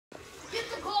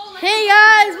Hey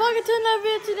guys, welcome to another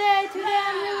video today. Today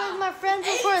I'm here with my friends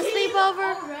for a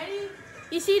sleepover.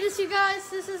 You see this, you guys?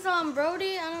 This is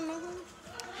Brody. I don't know him.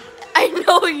 I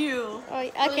know you. Oh,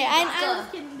 okay, I'm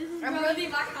just kidding. This is Brody.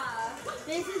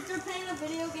 They're playing a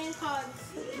video game called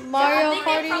Mario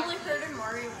Party. They probably heard of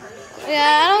Mario Party.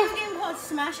 Yeah, I don't. A game called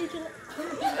Smash It.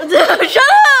 Shut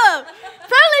up!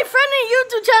 Friendly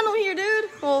YouTube channel here, dude.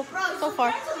 Well, so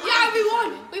far. Yeah, we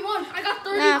won. I got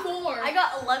 34. I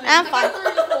got 11. I'm fine.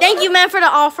 Thank you, man, for the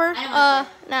offer.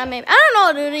 Nah, maybe. I don't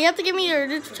know, dude. You have to give me your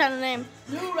YouTube channel name.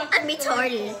 I'm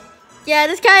retarded. Yeah,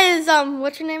 this guy is,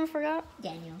 what's your name? I forgot.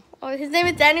 Daniel. Oh, his name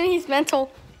is Daniel. He's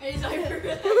mental. That's a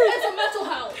mental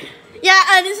health.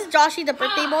 Yeah, this is Joshy, the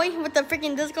birthday boy, with the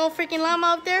freaking disco freaking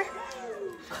llama up there.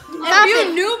 If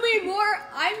you knew me more,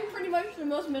 I'm pretty much the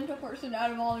most mental person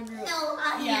out of all the group. No,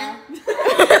 Yeah.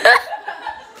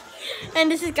 And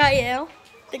this is Gael,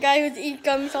 the guy who's eat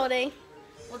gummies all day.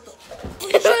 What the?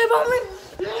 Say about me.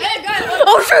 Hey, guys.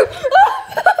 Oh shoot!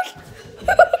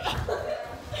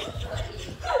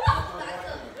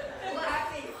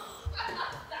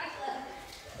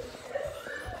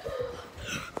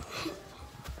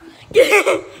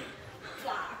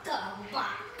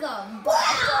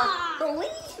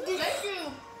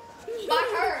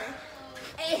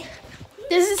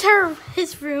 This is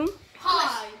his room.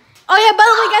 Hi. Oh yeah, by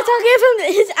the way, guys, I'll give him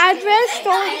his address.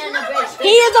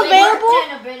 He is available.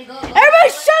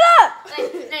 Everybody, shut up!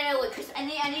 No, wait, Chris, I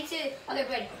need to. Okay,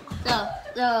 Brady.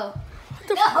 No.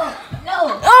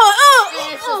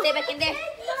 So stay back in there.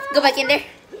 Go back in there.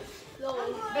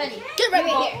 Brady, Get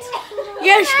ready. right here.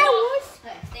 Yes.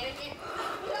 Okay, stay right there.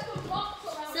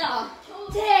 So,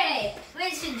 today, we're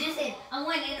introducing a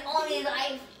one and only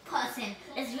live person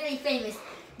that's really famous.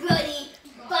 Brody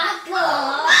Baco.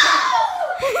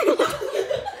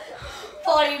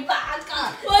 Brody Baco.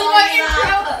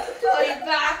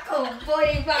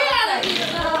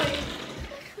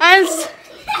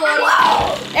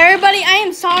 Everybody, I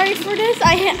am sorry for this.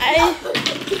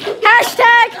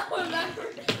 Hashtag.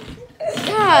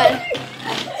 God.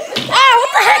 Ah, what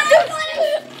the heck, dude?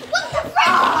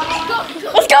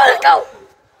 Let's go.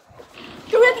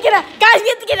 Dude, we have to get out. Guys, we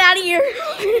have to get out of here.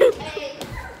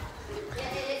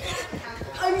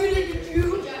 I'm gonna get you.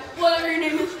 Whatever your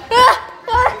name is.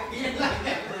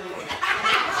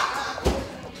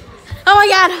 Oh my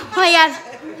god. Oh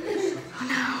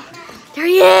no. There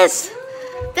he is,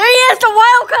 the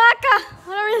wild caca.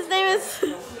 Whatever his name is.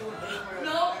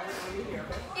 No.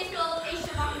 It's called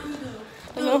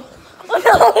Oh no.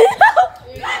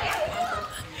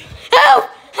 Help!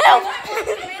 Help!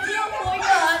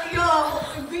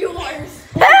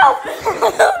 Help!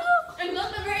 I'm not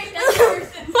the very next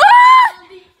person. Ah!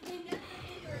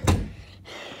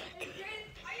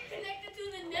 Are you connected to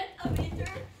the net of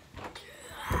Inter?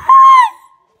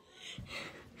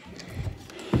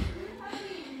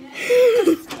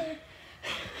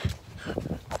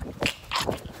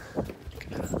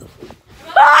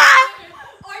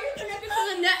 Are you connected to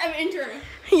the net of Inter?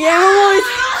 Yeah, I'm always.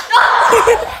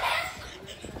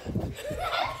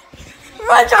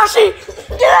 Run, Joshy!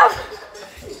 Get out!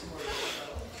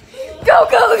 Go!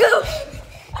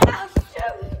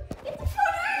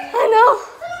 I know.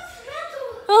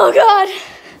 Oh God.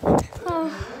 Oh.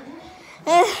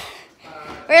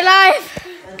 We're live.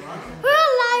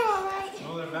 Alright. No,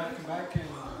 they're back to back and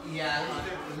yeah.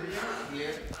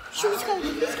 Shoot, he's coming.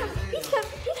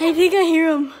 I think I hear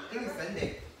him.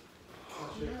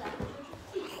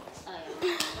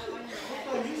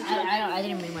 I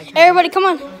didn't bring my turn. Everybody, come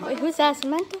on. Wait, who's that?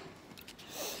 Samantha?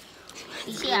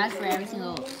 She asked for every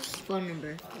single phone number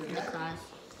in the class.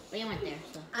 But you went there,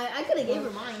 so. I could have gave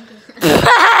her mine.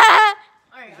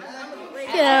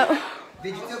 Get out.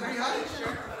 Did you still bring hot?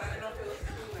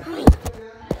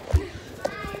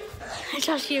 Hi,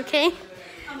 Josh, you okay?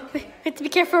 We have to be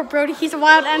careful of Brody. He's a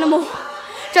wild animal.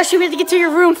 Josh, we have to get to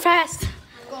your room fast.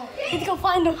 We have to go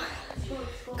find him.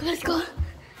 Go, let's go.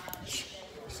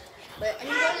 Wait, I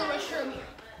need to go to the restroom.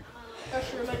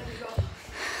 Restroom, I need to go.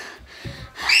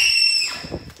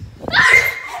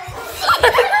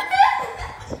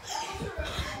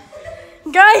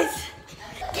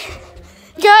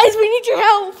 Guys, we need your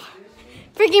help.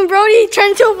 Freaking Brody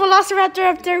turned into a velociraptor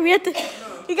up there. We have to.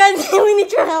 You guys, we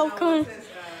need your help. Come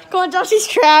on, Josh, he's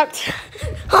trapped.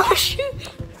 Oh shoot!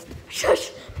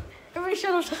 Shush! Everybody,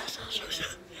 shut up!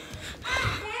 Shut.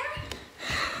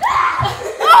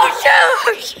 Oh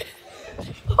shoot!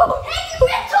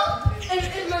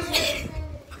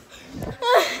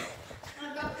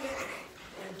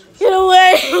 Get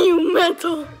away, you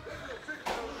mental!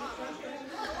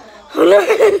 Oh no!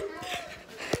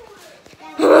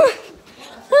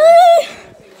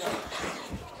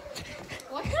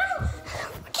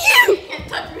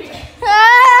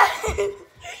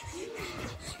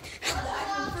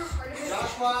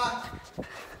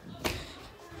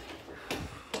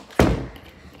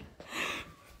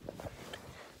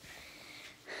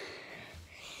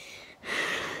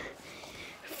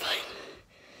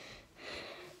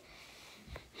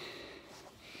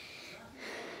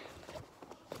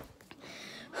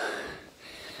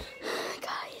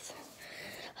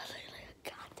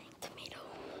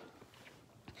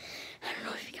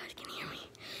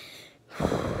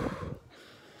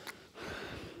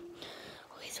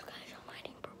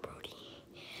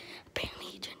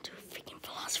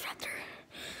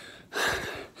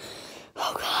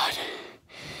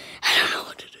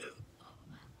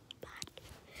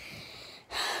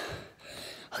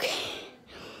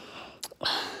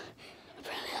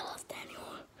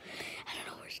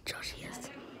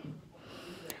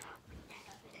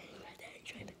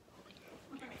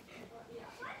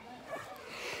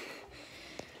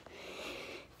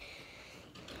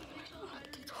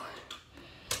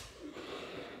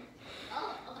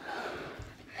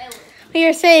 We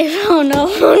are safe. Oh no.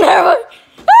 Never mind.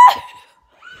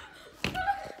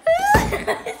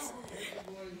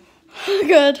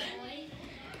 Good.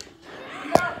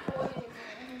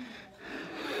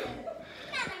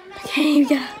 Okay, you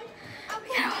go.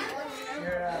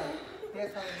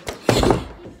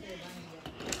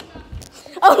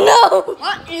 Oh no! A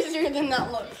lot easier than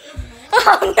that looks.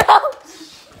 Oh no!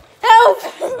 Help!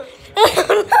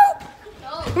 Oh no!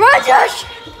 Run, Josh!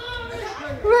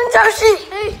 Run, Joshy!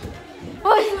 Hey!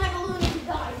 What?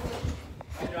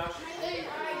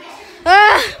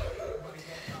 Ah!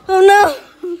 Oh no!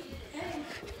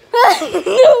 Ah,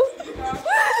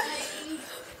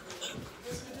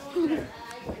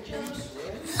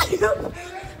 no!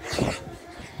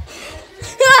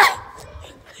 Ah!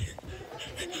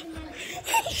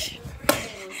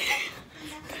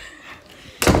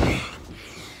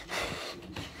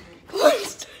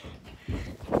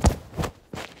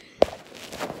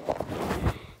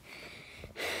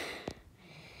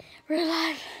 We're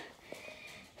alive.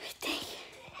 I think.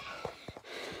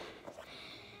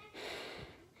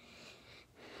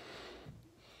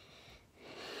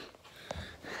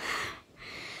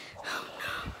 Oh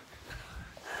no.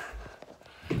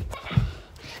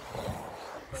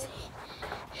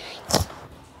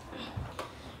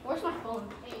 Where's my phone?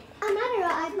 I'm not a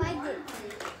I might do.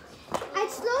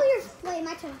 I'd slow your wait,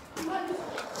 my turn.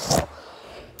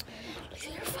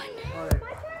 You're fine.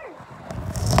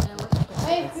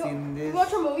 Hey, seen you this.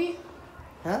 watch a movie?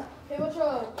 Huh? Hey, watch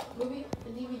a movie? The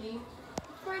DVD?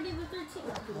 Friday the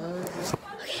 13th.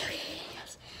 Okay,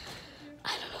 yes. I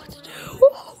don't know what to do.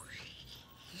 Oh,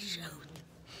 shoot.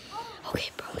 Okay,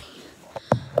 Brody.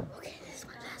 Okay, this is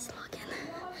my last login.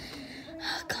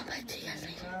 I'll come back to you guys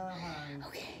later.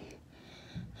 Okay.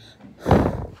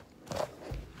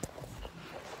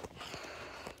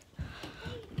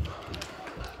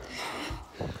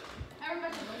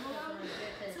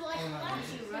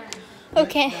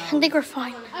 Okay, I think we're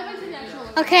fine.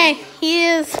 Okay, he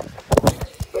is.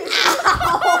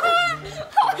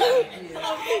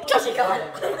 Josie, come on!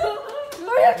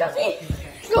 Hurry up, Josie!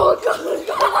 Go, go,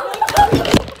 go!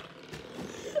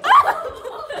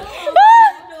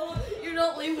 You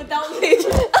don't leave without me.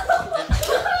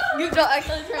 You don't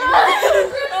actually try.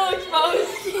 Oh,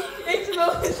 exposed.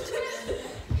 Exposed.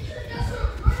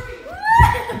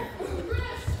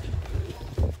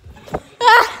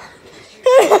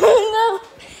 No!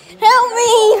 Help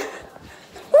me!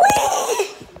 Whee!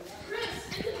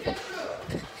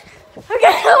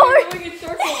 Okay, Lord! Going in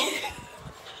circles.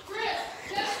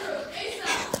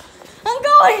 I'm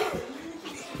going!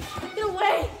 Get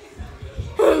away!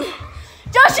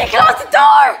 Josie, close the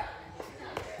door!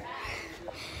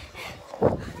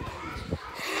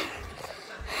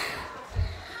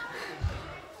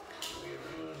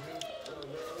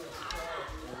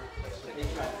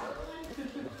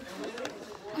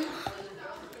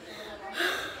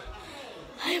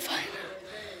 I'm fine.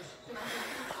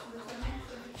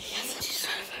 Yes, she's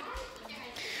fine.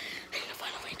 I need to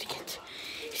find a way to get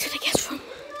to the guest room.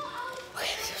 Okay.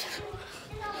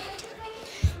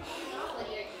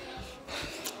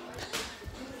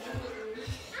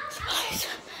 Supplies.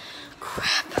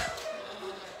 Crap.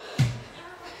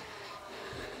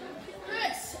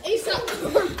 Chris, ASAP.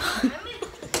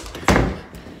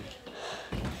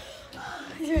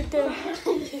 He's right there.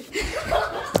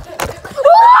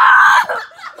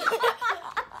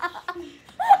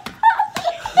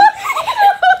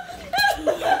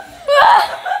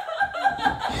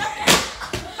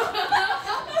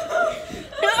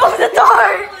 Open the door!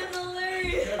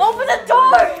 Open the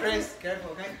door! Chris,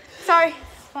 careful, okay? Sorry.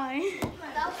 Fine.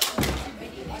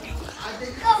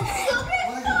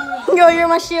 Yo, you're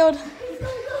my shield.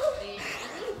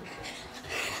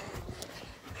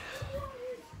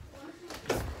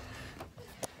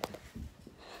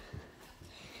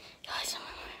 Guys,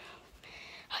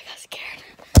 I got scared.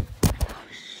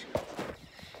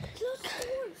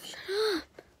 Shut up.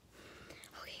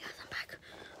 Okay, guys, I'm back.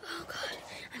 Oh God,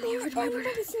 I'm here with my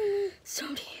brother.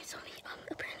 Somebody,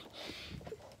 apparently,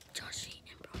 Josie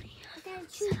and Brody.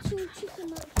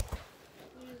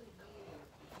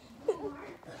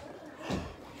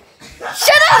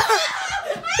 Shut up!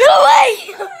 Get away!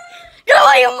 Get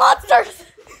away, you monsters!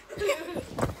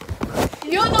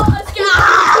 You know what's going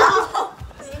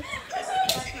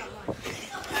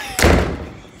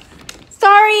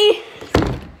Sorry.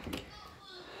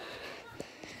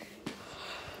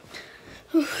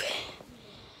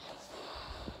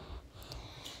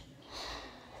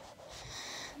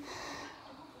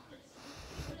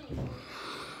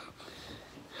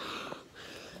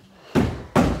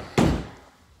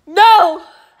 No!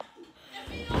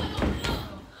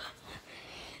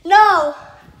 No!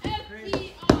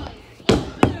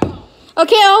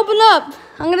 Okay, I'll open up.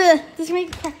 I'm gonna just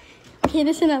make. Okay,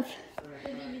 listen up.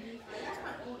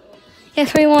 Yes,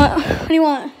 what do you want? What do you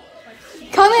want?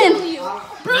 Come in.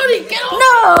 Brody, get off!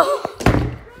 No.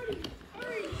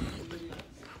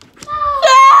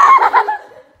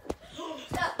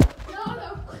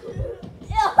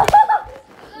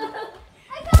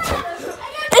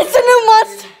 It's a new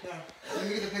monster. Let me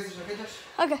get the PlayStation, okay, Josh?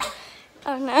 Okay.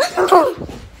 Oh no.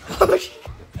 Oh, shit.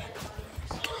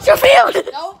 Sheffield.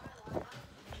 No.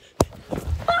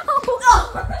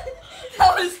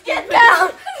 That was get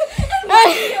down.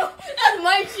 That's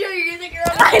my shoe. You're gonna think you're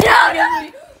on. I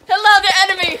know. Hello, the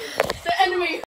enemy. The enemy.